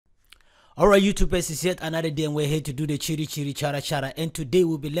Alright, YouTubers, it's yet another day and we're here to do the chiri chiri chara chara, and today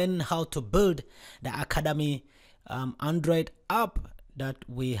we'll be learning how to build the Academy Android app that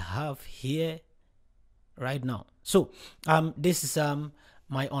we have here right now. So this is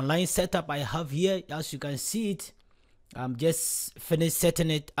my online setup I have here. As you can see it, just finished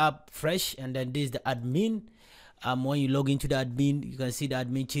setting it up fresh, and then this is the admin. When you log into the admin, you can see the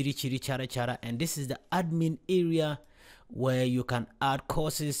admin chiri chiri chara chara, and this is the admin area where you can add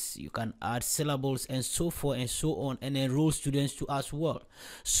courses, you can add syllables, and so forth and so on, and enroll students to as well.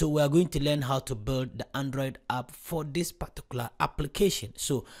 So we are going to learn how to build the Android app for this particular application.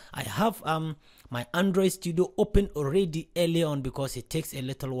 So I have my Android Studio open already early on, because it takes a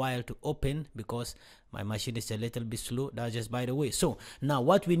little while to open because my machine is a little bit slow. That's just by the way. So now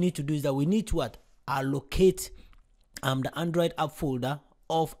what we need to do is that we need to allocate the Android app folder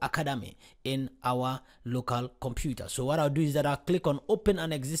of Academy in our local computer. So what I'll do is that I'll click on open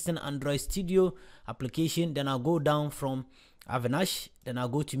an existing Android Studio application, then I'll go down from Avinash, then I'll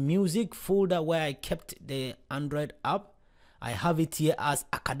go to music folder where I kept the Android app. I have it here as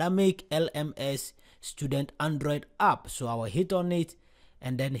academic LMS student Android app. So I will hit on it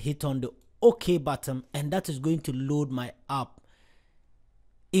and then hit on the OK button, and that is going to load my app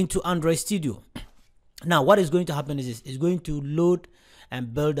into Android Studio. Now what is going to happen is this: it's going to load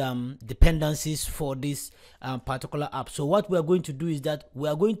and build dependencies for this particular app. So what we are going to do is that we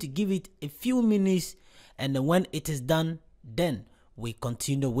are going to give it a few minutes, and then when it is done, then we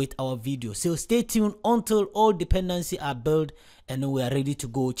continue with our video. So stay tuned until all dependencies are built and then we are ready to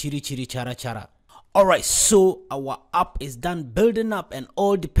go. Chiri chiri chara chara. Alright, so our app is done building up and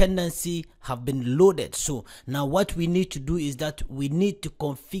all dependencies have been loaded. So now what we need to do is that we need to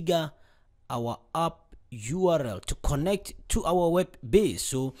configure our app URL to connect to our web base.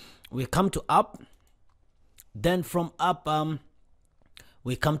 So we come to app, then from app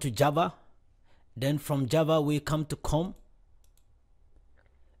we come to Java, then from Java we come to com,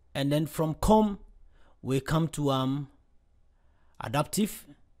 and then from com we come to adaptive,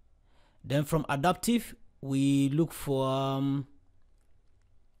 then from adaptive we look for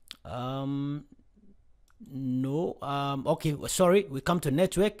we come to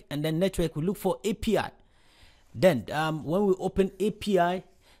network, and then network we look for API. Then when we open API,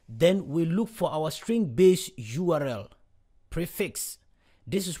 then we look for our string-based URL prefix.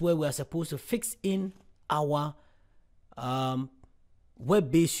 This is where we are supposed to fix in our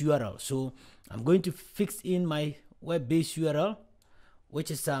web-based URL. So I'm going to fix in my web-based URL,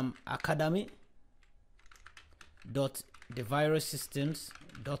 which is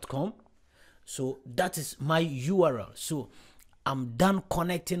academy.daviruzsystems.com. So that is my URL. So I'm done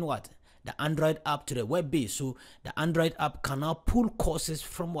connecting the Android app to the web base. So the Android app can now pull courses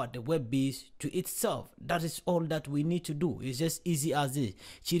from the web base to itself. That is all that we need to do. It's just easy as this.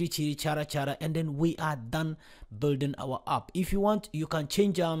 Chiri chiri chara chara, and then we are done building our app. If you want, you can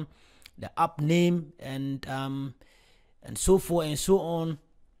change the app name and so forth and so on,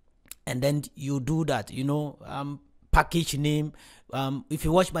 and then you do that, package name. If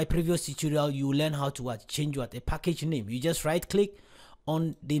you watch my previous tutorial, you learn how to change a package name. You just right click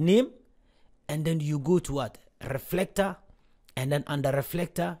on the name, and then you go to reflector, and then under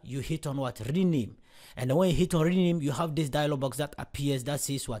reflector you hit on rename. And then when you hit on rename, you have this dialog box that appears that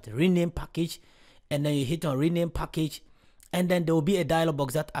says rename package, and then you hit on rename package, and then there will be a dialog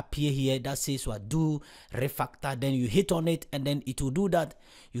box that appear here that says do refactor. Then you hit on it, and then it will do that.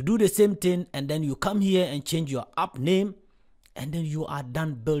 You do the same thing, and then you come here and change your app name, and then you are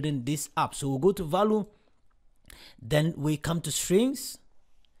done building this app. So we'll go to value, then we come to strings,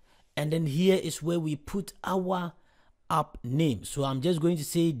 and then here is where we put our app name. So I'm just going to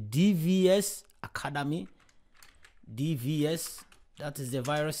say DVS Academy, DVS, that is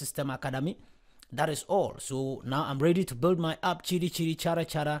Da-viruz System Academy. That is all. So now I'm ready to build my app, chiri chiri chara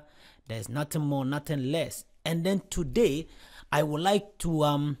chara. There's nothing more, nothing less. And then today I would like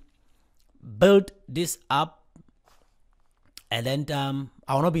to build this app, and then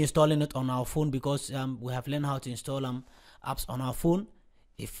I will not be installing it on our phone, because we have learned how to install apps on our phone.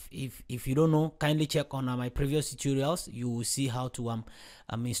 If you don't know, kindly check on my previous tutorials. You will see how to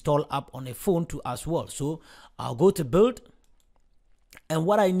install app on a phone too as well. So I'll go to build, and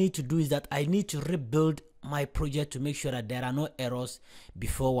what I need to do is that I need to rebuild my project to make sure that there are no errors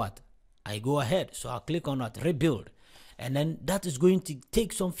before I go ahead. So I'll click on rebuild, and then that is going to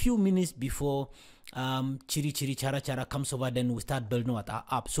take some few minutes before chiri chiri chara chara comes over. Then we start building our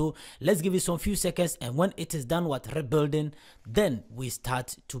app. So let's give it some few seconds, and when it is done rebuilding, then we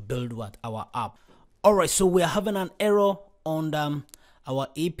start to build our app. All right, so we are having an error on our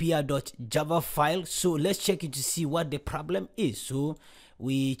api.java file. So let's check it to see what the problem is. So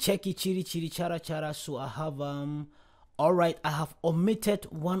we check it, chiri chiri chara chara. So I have all right, I have omitted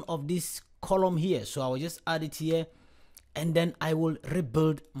one of this column here, so I will just add it here, and then I will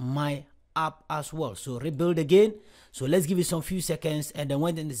rebuild my app as well. So rebuild again. So let's give it some few seconds, and then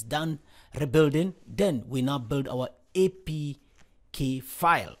when it's done rebuilding, then we now build our APK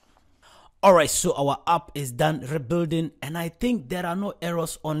file. All right, so our app is done rebuilding, and I think there are no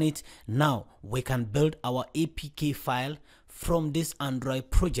errors on it. Now we can build our APK file from this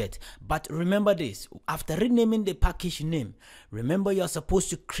Android project. But remember this, after renaming the package name, remember you're supposed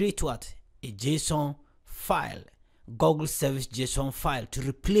to create what? A JSON file, Google Service JSON file, to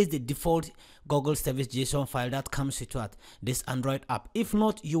replace the default Google Service JSON file that comes with what? This Android app. If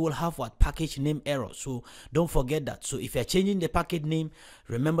not, you will have what? Package name error. So don't forget that. So if you're changing the package name,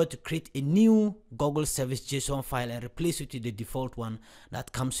 remember to create a new Google Service JSON file and replace it with the default one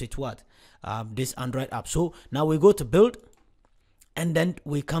that comes with what? This Android app. So now we go to build, and then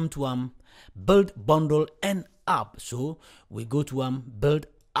we come to build bundle and app. So we go to build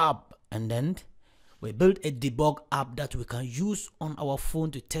app, and then we build a debug app that we can use on our phone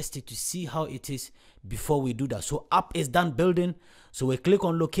to test it, to see how it is before we do that. So app is done building. So we click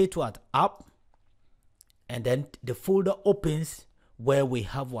on locate what? App, and then the folder opens where we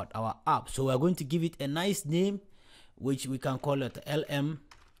have what? Our app. So we're going to give it a nice name, which we can call it LM.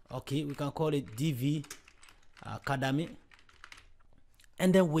 Okay, we can call it DV Academy.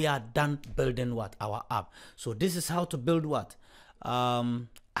 And then we are done building what? Our app. So this is how to build what?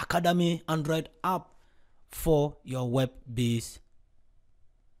 Academy Android app for your web-based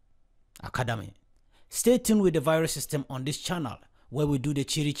academy. Stay tuned with the virus system on this channel, where we do the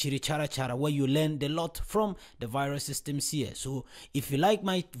chiri chiri chara chara, where you learn a lot from the virus systems here. So if you like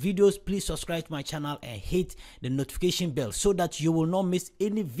my videos, please subscribe to my channel and hit the notification bell so that you will not miss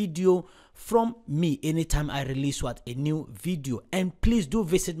any video from me anytime I release what? A new video. And please do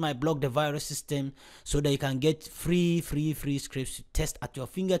visit my blog, The Virus System, so that you can get free scripts to test at your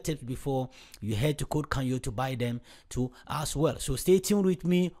fingertips before you head to Code Kanyo to buy them too as well. So stay tuned with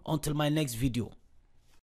me until my next video.